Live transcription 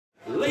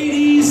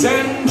Ladies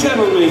and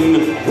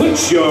gentlemen,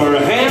 put your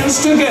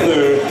hands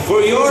together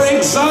for your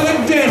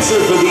exotic dancer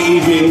for the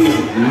evening,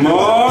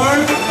 Mark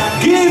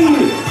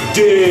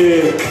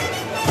Gindick.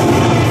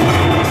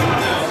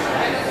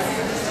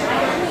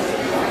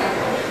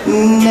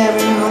 Never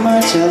knew how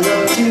much I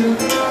loved you,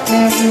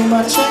 never knew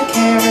much I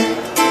cared.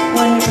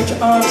 When you put your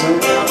arms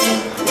around me,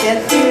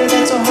 that fear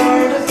that's so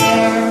hard to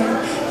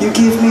bear. You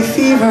give me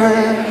fever,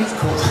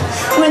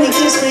 when you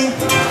kiss me,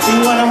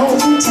 you wanna hold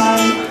me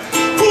tight.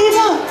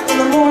 Fever in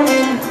the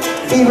morning,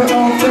 fever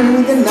all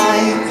through the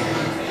night.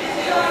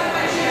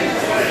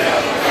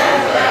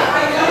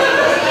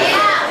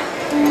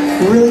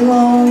 Really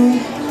long,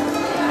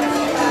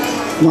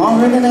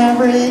 longer than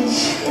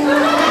average.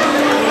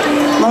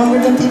 Longer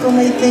than people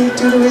may think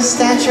due to his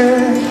stature.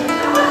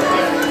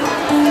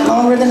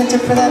 Longer than it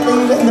took for that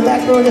lady in the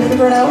back row to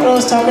figure out what I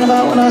was talking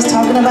about when I was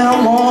talking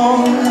about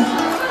long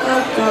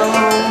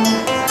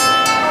ago.